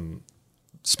from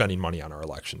spending money on our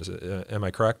elections. Am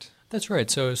I correct? That's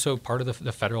right. So part of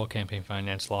the federal campaign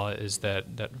finance law is that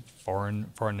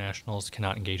foreign nationals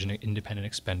cannot engage in independent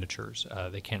expenditures.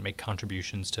 They can't make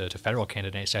contributions to federal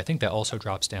candidates. I think that also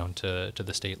drops down to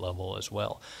the state level as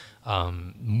well.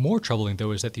 More troubling,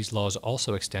 though, is that these laws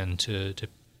also extend to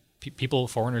people,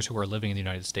 foreigners who are living in the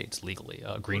United States legally,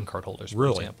 green card holders, for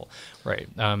example. Right.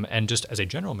 And just as a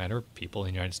general matter, people in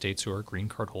the United States who are green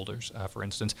card holders, for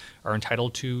instance, are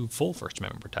entitled to full First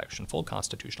Amendment protection, full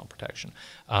constitutional protection.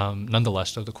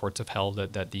 Nonetheless, though, the courts have held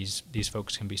that these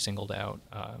folks can be singled out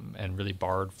and really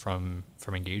barred from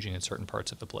engaging in certain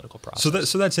parts of the political process.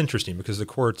 So that's interesting, because the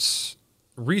courts,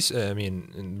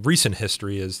 in recent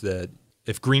history is that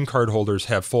if green card holders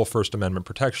have full First Amendment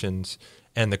protections,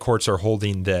 and the courts are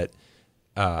holding that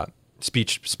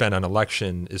speech spent on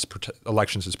elections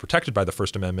is protected by the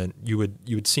First Amendment, you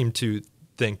would seem to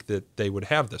think that they would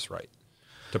have this right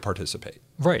to participate.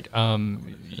 Right.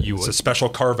 It's a special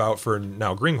carve out for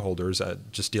now green holders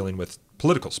just dealing with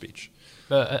political speech.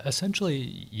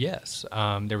 Essentially, yes.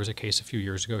 There was a case a few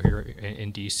years ago here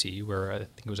in D.C. where I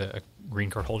think it was a green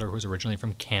card holder who was originally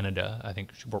from Canada. I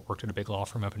think she worked at a big law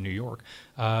firm up in New York.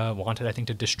 Wanted, I think,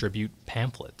 to distribute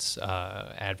pamphlets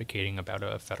advocating about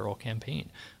a federal campaign.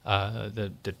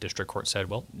 The district court said,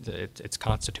 well, it's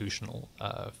constitutional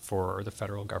for the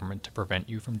federal government to prevent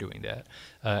you from doing that.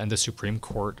 And the Supreme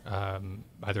Court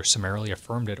either summarily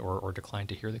affirmed it or declined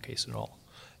to hear the case at all.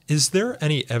 Is there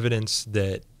any evidence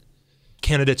that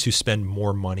candidates who spend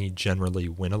more money generally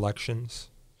win elections?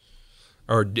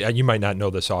 Or you might not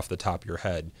know this off the top of your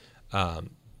head.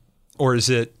 Or is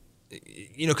it,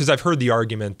 because I've heard the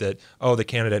argument that, the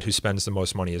candidate who spends the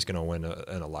most money is going to win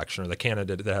an election, or the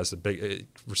candidate that has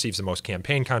receives the most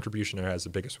campaign contribution or has the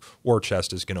biggest war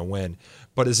chest is going to win.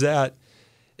 But is that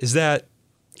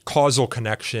causal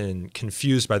connection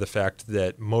confused by the fact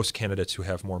that most candidates who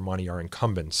have more money are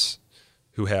incumbents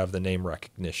who have the name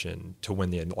recognition to win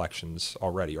the elections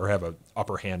already, or have an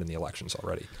upper hand in the elections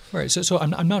already? Right. So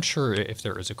I'm not sure if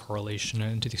there is a correlation,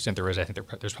 and to the extent there is, I think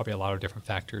there's probably a lot of different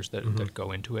factors that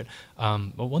go into it.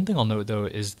 But one thing I'll note, though,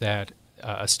 is that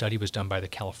a study was done by the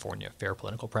California Fair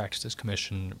Political Practices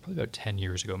Commission probably about 10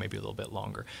 years ago, maybe a little bit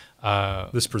longer.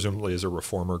 This presumably is a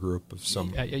reformer group of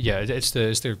some. Yeah, it's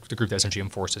the group that essentially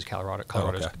enforces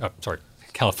California's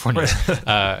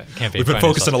campaign. We've been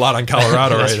focusing a lot on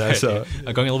Colorado right now. Right. So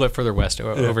Going a little bit further west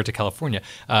over to California.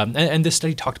 And this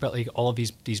study talked about all of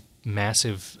these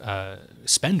massive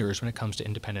spenders when it comes to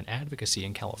independent advocacy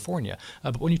in California.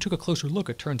 But when you took a closer look,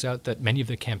 it turns out that many of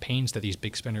the campaigns that these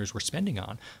big spenders were spending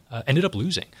on ended up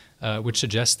losing, which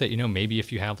suggests that maybe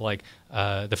if you have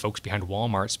the folks behind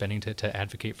Walmart spending to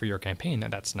advocate for your campaign,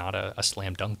 that's not a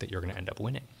slam dunk that you're going to end up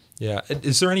winning. Yeah.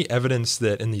 Is there any evidence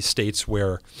that in these states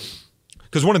where,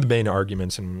 because one of the main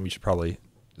arguments, and we should probably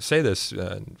say this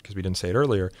because we didn't say it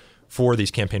earlier, for these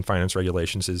campaign finance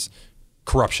regulations is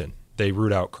corruption. They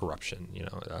root out corruption.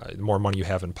 The more money you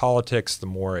have in politics, the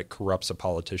more it corrupts a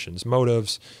politician's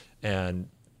motives and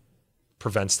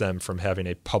prevents them from having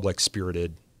a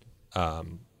public-spirited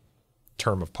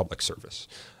term of public service.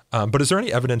 But is there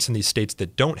any evidence in these states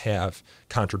that don't have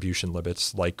contribution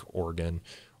limits, like Oregon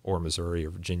or Missouri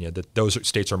or Virginia, that those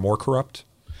states are more corrupt?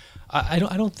 I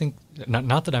don't think,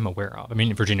 not that I'm aware of. I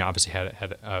mean, Virginia obviously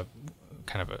had a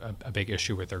kind of a big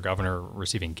issue with their governor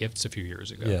receiving gifts a few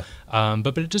years ago. Yeah.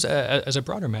 But it just as a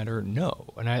broader matter,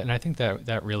 no. And I think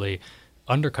that really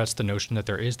undercuts the notion that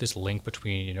there is this link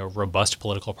between robust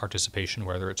political participation,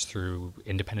 whether it's through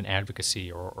independent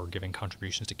advocacy or giving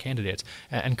contributions to candidates,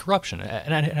 and corruption.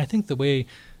 And I think the way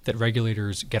that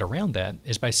regulators get around that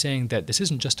is by saying that this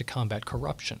isn't just to combat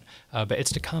corruption, but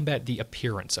it's to combat the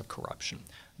appearance of corruption.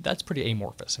 That's pretty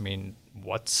amorphous. I mean,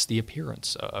 what's the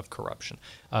appearance of corruption?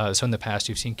 So in the past,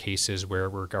 you've seen cases where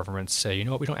governments say,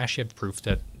 we don't actually have proof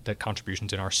that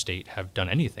contributions in our state have done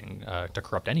anything to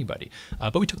corrupt anybody.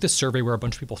 But we took this survey where a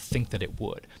bunch of people think that it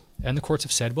would. And the courts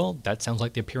have said, well, that sounds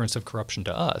like the appearance of corruption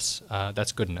to us.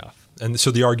 That's good enough. And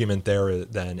so the argument there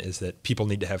then is that people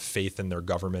need to have faith in their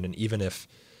government, and even if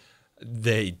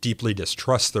they deeply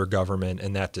distrust their government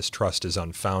and that distrust is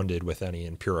unfounded with any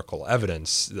empirical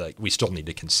evidence, we still need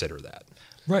to consider that.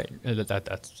 Right.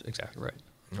 That's exactly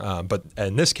right. But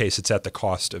in this case, it's at the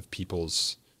cost of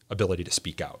people's ability to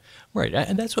speak out. Right.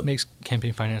 And that's what makes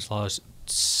campaign finance laws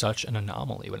such an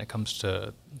anomaly when it comes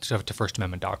to First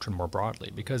Amendment doctrine more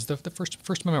broadly, because the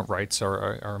First Amendment rights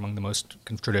are among the most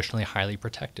traditionally highly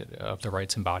protected of the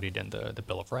rights embodied in the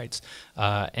Bill of Rights.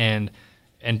 And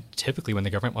And typically when the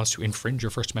government wants to infringe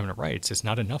your First Amendment rights, it's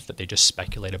not enough that they just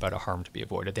speculate about a harm to be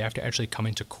avoided. They have to actually come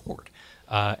into court.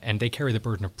 And they carry the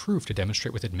burden of proof to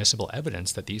demonstrate with admissible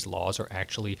evidence that these laws are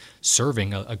actually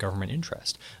serving a government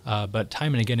interest. But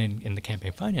time and again in the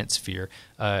campaign finance sphere,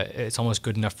 it's almost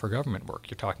good enough for government work.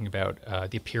 You're talking about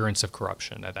the appearance of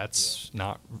corruption. That's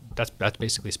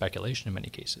basically speculation in many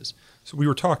cases. So we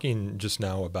were talking just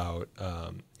now about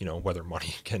whether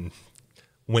money can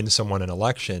win someone an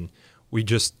election. We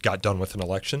just got done with an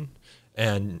election,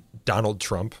 and Donald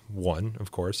Trump won.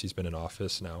 Of course, he's been in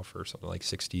office now for something like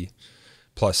 60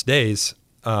 plus days,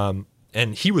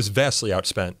 and he was vastly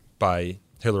outspent by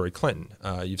Hillary Clinton.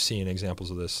 You've seen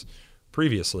examples of this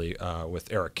previously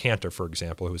with Eric Cantor, for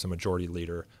example, who was a majority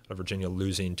leader of Virginia,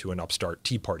 losing to an upstart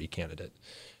Tea Party candidate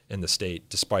in the state,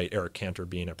 despite Eric Cantor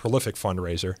being a prolific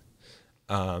fundraiser.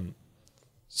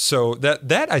 So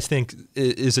that I think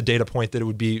is a data point that it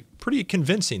would be pretty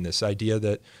convincing, this idea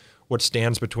that what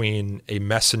stands between a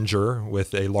messenger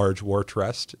with a large war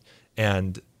chest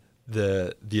and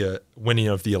the winning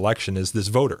of the election is this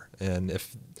voter. And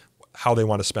if how they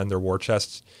want to spend their war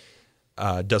chests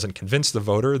doesn't convince the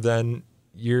voter, then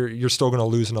you're still going to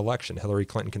lose an election. Hillary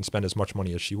Clinton can spend as much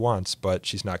money as she wants, but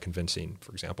she's not convincing,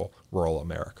 for example, rural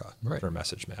America. Right. Her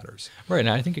message matters. Right, and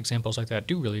I think examples like that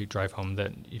do really drive home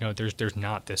that there's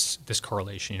not this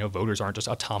correlation. Voters aren't just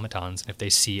automatons, and if they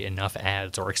see enough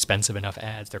ads or expensive enough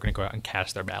ads, they're going to go out and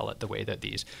cast their ballot the way that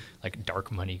these like dark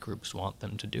money groups want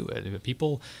them to do it.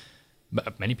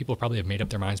 Many people probably have made up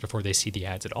their minds before they see the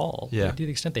ads at all. Yeah. To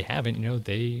the extent they haven't,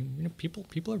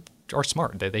 people are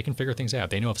smart. They can figure things out.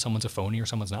 They know if someone's a phony or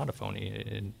someone's not a phony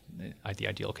in the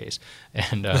ideal case.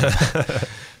 And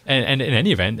and in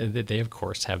any event, they of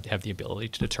course have the ability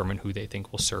to determine who they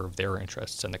think will serve their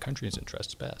interests and the country's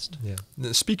interests best.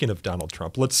 Yeah. Speaking of Donald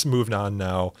Trump, let's move on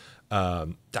now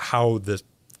to how the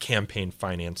campaign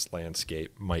finance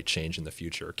landscape might change in the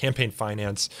future. Campaign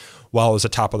finance, while it was a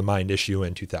top of the mind issue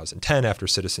in 2010 after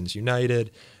Citizens United,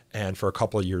 and for a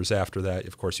couple of years after that,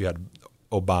 of course, you had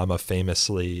Obama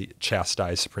famously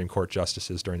chastise Supreme Court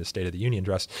justices during the State of the Union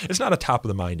address. It's not a top of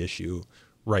the mind issue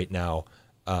right now,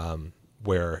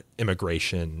 where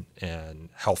immigration and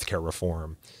healthcare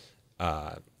reform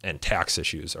and tax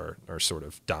issues are sort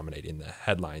of dominating the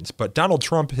headlines. But Donald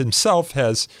Trump himself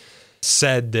has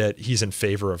said that he's in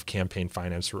favor of campaign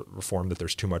finance reform, that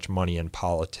there's too much money in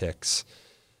politics.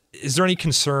 Is there any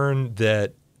concern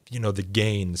that the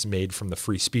gains made from the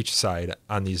free speech side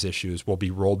on these issues will be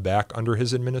rolled back under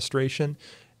his administration?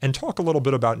 And talk a little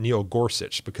bit about Neil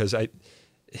Gorsuch, because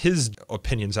his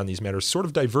opinions on these matters sort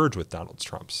of diverge with Donald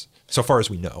Trump's, so far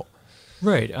as we know.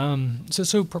 Right.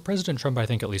 So President Trump, I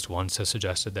think, at least once has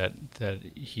suggested that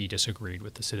he disagreed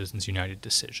with the Citizens United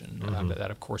decision. Mm-hmm.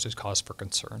 That, of course, is cause for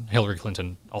concern. Hillary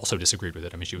Clinton also disagreed with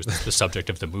it. I mean, she was the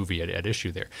subject of the movie at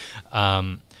issue there.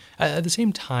 At the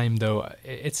same time, though,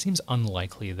 it seems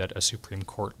unlikely that a Supreme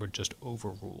Court would just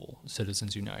overrule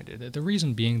Citizens United. The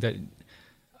reason being that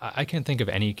I can't think of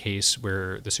any case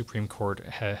where the Supreme Court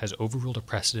has overruled a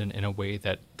precedent in a way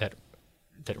that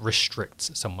restricts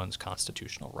someone's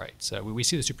constitutional rights. We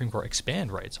see the Supreme Court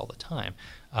expand rights all the time,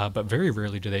 but very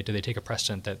rarely do they take a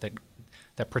precedent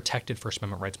that protected First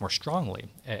Amendment rights more strongly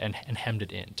and hemmed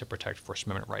it in to protect First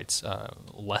Amendment rights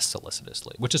less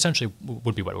solicitously, which essentially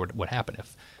would be what would happen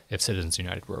if Citizens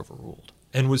United were overruled.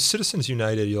 And was Citizens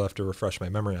United, you'll have to refresh my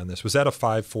memory on this, was that a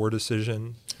 5-4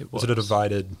 decision? Was it a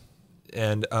divided?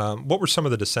 And what were some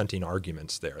of the dissenting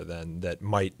arguments there then that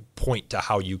might point to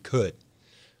how you could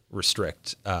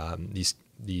restrict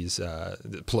these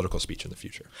political speech in the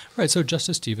future? Right. So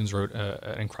Justice Stevens wrote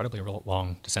an incredibly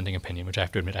long dissenting opinion, which I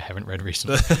have to admit I haven't read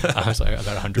recently. It's like about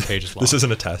 100 pages long. This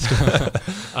isn't a test.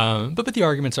 But the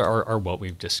arguments are what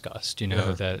we've discussed.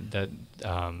 That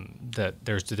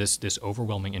there's this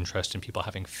overwhelming interest in people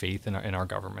having faith in our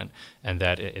government, and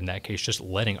that in that case, just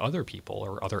letting other people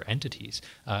or other entities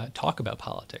talk about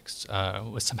politics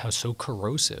was somehow so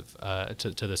corrosive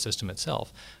to the system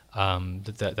itself.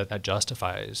 That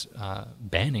justifies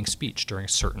banning speech during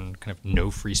certain kind of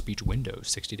no free speech windows,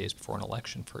 60 days before an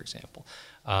election, for example.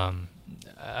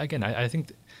 Again, I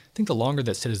think the longer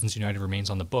that Citizens United remains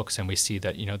on the books, and we see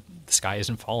that the sky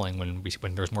isn't falling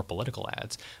when there's more political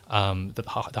ads, the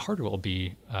harder it will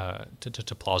be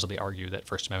to plausibly argue that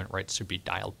First Amendment rights should be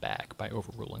dialed back by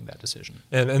overruling that decision.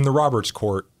 And the Roberts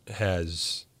Court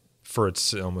has, for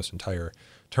its almost entire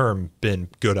term, been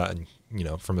good on,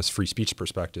 from a free speech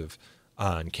perspective,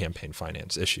 on campaign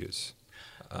finance issues.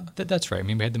 That's right. I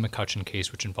mean, we had the McCutcheon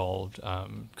case, which involved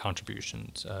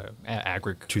contributions,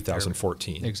 aggregate.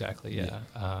 2014. Exactly, yeah.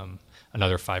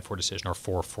 Another 5-4 decision, or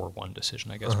 4-4-1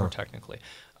 decision, I guess, more technically.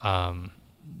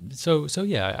 So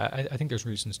yeah, I think there's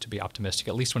reasons to be optimistic,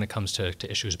 at least when it comes to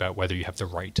issues about whether you have the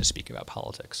right to speak about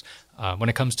politics. When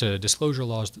it comes to disclosure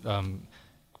laws,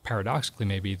 paradoxically,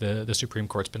 maybe the Supreme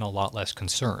Court's been a lot less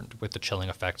concerned with the chilling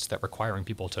effects that requiring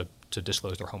people to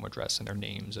disclose their home address and their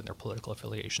names and their political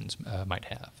affiliations might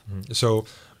have. So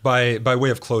by way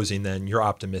of closing, then, you're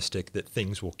optimistic that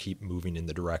things will keep moving in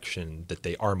the direction that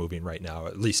they are moving right now,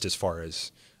 at least as far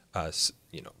as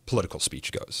political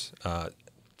speech goes.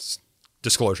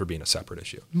 Disclosure being a separate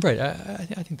issue. Right.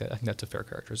 I think that's a fair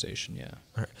characterization, yeah.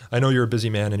 All right. I know you're a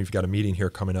busy man and you've got a meeting here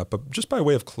coming up, but just by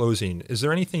way of closing, is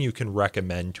there anything you can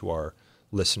recommend to our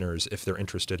listeners if they're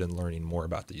interested in learning more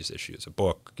about these issues? A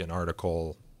book, an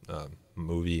article, a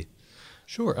movie?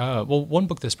 Sure. Well, one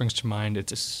book that springs to mind,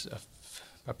 it's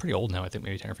pretty old now, I think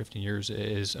maybe 10 or 15 years,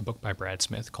 is a book by Brad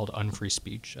Smith called Unfree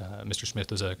Speech. Mr.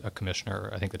 Smith was a commissioner,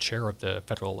 I think the chair of the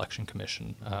Federal Election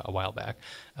Commission a while back.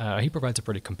 He provides a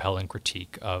pretty compelling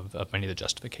critique of many of the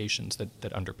justifications that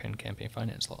underpin campaign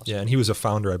finance laws. Yeah, and he was a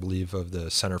founder, I believe, of the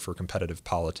Center for Competitive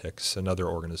Politics, another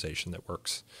organization that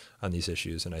works on these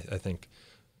issues, and I think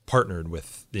partnered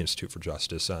with the Institute for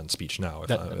Justice on Speech Now,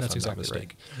 if I'm exactly not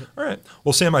mistaken. Right. All right.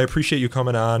 Well, Sam, I appreciate you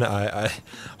coming on. I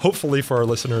hopefully for our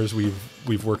listeners,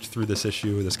 we've worked through this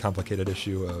complicated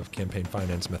issue of campaign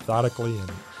finance methodically,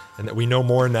 and that we know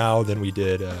more now than we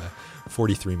did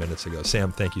 43 minutes ago.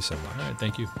 Sam, thank you so much. All right,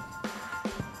 thank you.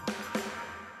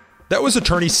 That was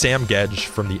attorney Sam Gedge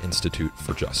from the Institute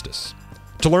for Justice.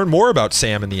 To learn more about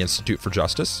Sam and the Institute for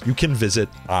Justice, you can visit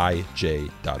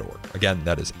ij.org. Again,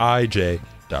 that is ij.org.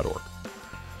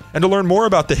 And to learn more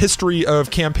about the history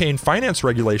of campaign finance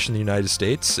regulation in the United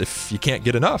States, if you can't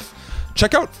get enough,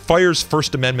 check out FIRE's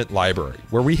First Amendment Library,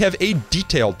 where we have a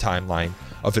detailed timeline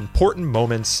of important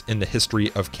moments in the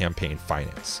history of campaign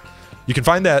finance. You can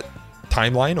find that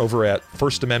timeline over at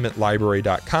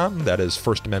firstamendmentlibrary.com. That is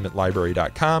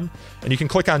firstamendmentlibrary.com. And you can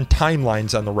click on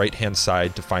timelines on the right-hand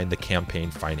side to find the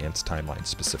campaign finance timeline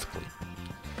specifically.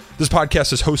 This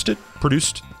podcast is hosted,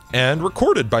 produced, and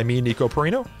recorded by me, Nico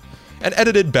Perino, and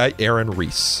edited by Aaron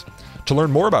Reese. To learn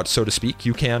more about So to Speak,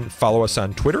 you can follow us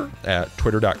on Twitter at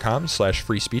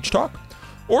twitter.com/freespeechtalk,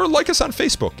 or like us on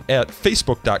Facebook at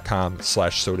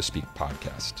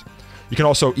facebook.com/so-to-speak-podcast. You can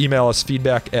also email us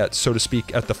feedback at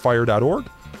so-to-speak@thefire.org,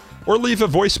 or leave a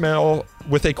voicemail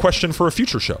with a question for a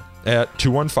future show at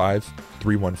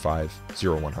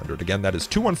 215-315-0100. Again, that is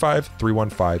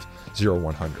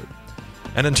 215-315-0100.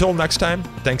 And until next time,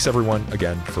 thanks everyone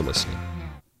again for listening.